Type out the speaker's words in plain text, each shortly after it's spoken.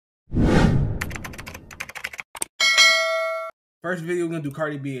First video, we're gonna do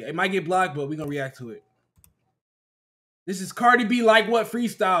Cardi B. It might get blocked, but we're gonna react to it. This is Cardi B Like What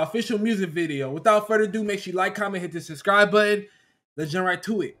Freestyle official music video. Without further ado, make sure you like, comment, hit the subscribe button. Let's jump right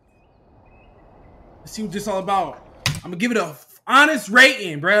to it. Let's see what this all about. I'm gonna give it a honest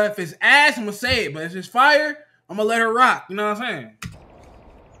rating, bruh. If it's ass, I'm gonna say it, but if it's fire, I'm gonna let her rock. You know what I'm saying?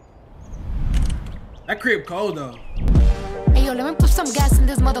 That crib cold though. Hey yo, let me put some gas in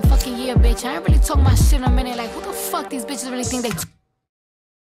this motherfucking year, bitch. I ain't really talking my shit in a minute. Like, who the fuck these bitches really think they?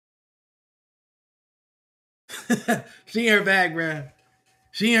 She in her bag, bruh.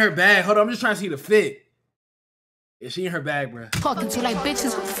 She in her bag. Hold on, I'm just trying to see the fit. Yeah, she in her bag, bruh. Talking to like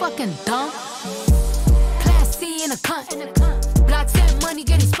bitches who fucking dumb. Class C in a cunt. Block 10 money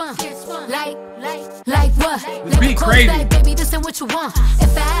getting spun. Like what? This beat crazy. Like, baby, this ain't what you want.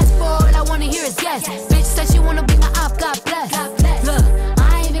 If I ask for all I wanna hear is yes. Bitch said she wanna be my op, God bless. Look,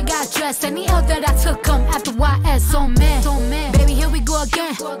 I ain't even got dressed. Any L that I took come after YS. So man, baby, here we go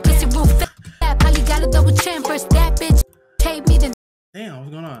again. Pussy roof fat, probably got a double chin. First that bitch paid me then. Damn,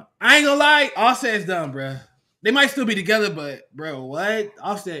 what's going on? I ain't gonna lie, Offset's done, bruh. They might still be together, but bro, what?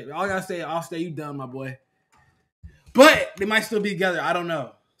 Offset, all I gotta say, Offset, you done, my boy. But they might still be together. I don't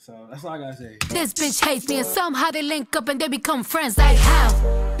know. So that's all I gotta say. This bitch hates me and somehow they link up and they become friends. Like how?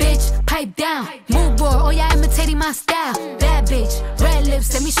 Bitch, pipe down. Move boy, oh yeah, imitating my style. Bad bitch, red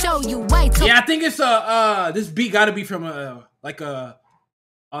lips, let me show you white. Yeah, I think it's this beat gotta be from a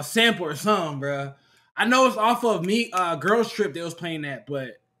sample or something, bro. I know it's off of me, Girls Trip they was playing that,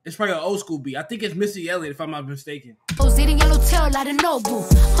 but it's probably an old school beat. I think it's Missy Elliott, if I'm not mistaken. I was eating yellow tail like a Nobu.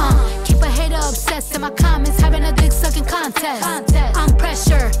 Keep a hater obsessed in my comments, having a dick sucking contest. I'm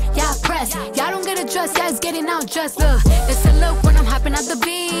pressure, y'all press. Y'all don't get a dress, y'all is getting out dressed. Look, it's a look when I'm hopping out the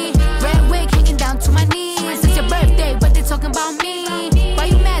beat. Red wig hanging down to my knees. It's your birthday, but they talking about me. Why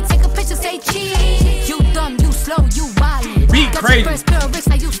you mad? Take a picture, say cheese. You dumb, you slow, you wildin'. Beat crazy. First pair of wrist,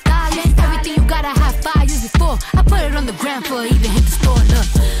 now you styling. Everything you gotta have 5 years before. I put it on the gram for even hit the store. Look.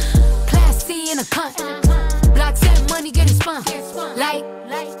 In a cunt, block 10 money getting spun. Like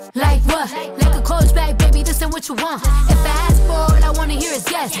what? Like a coach bag, baby, this ain't what you want. If I ask for all I wanna hear is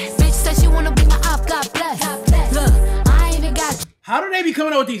yes. Bitch said she wanna be my op, God bless. Look, I ain't even got. How do they be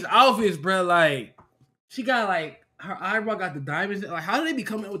coming up with these outfits, bro? Like, she got like her eyebrow got the diamonds. Like, how do they be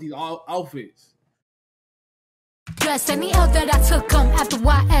coming up with these outfits? Dress any L that I took come after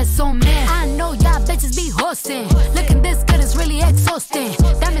YS. So man, I know y'all bitches be hosting. Looking this good is really exhausting.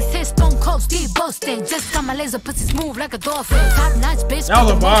 Diamonds hit stone cold, Steve boasting. Just got my laser pussy smooth like a dolphin. Top notch bitch. That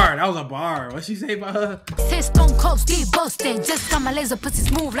was a bar. That was a bar. What'd she say about her? Hit stone cold, Steve boasting. Just got my laser pussy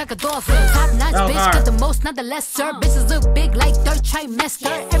smooth like a dolphin. Top notch bitch, got the most, not the lesser. Bitches look big like third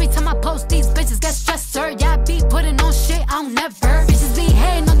trimester. Every time I post these bitches get stressed, sir. Y'all be putting on shit, I'll never. Bitches be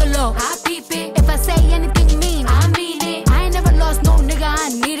hating on the low, I peep it. If I say anything mean, I mean it. I ain't never lost no nigga, I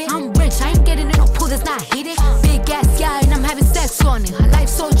need it. I'm rich, I ain't getting in no pool that's not heated. Big ass guy and I'm having sex on it. Her life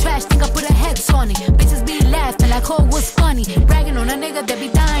so trash, think I put a hex on it. Bitches be laughing like, oh, what's funny? Bragging on a nigga that be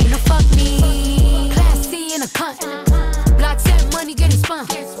dying to fuck me. Class C in a cunt. Block 10 money getting spun.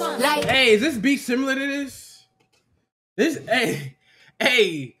 Like, hey, is this beat similar to this?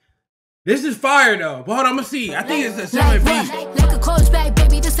 Hey, this is fire though. But hold on, I'm gonna see. I think it's a similar beat. Like a coach bag,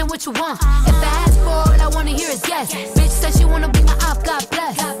 baby, this ain't what you want. If I ask for all I wanna hear is yes. Bitch said she wanna be my op, God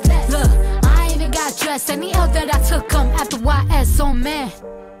bless. Look, I ain't even got dressed. Any L that I took come after YS. So man,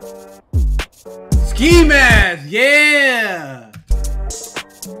 Ski Mask, yeah.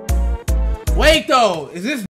 Wait though, is this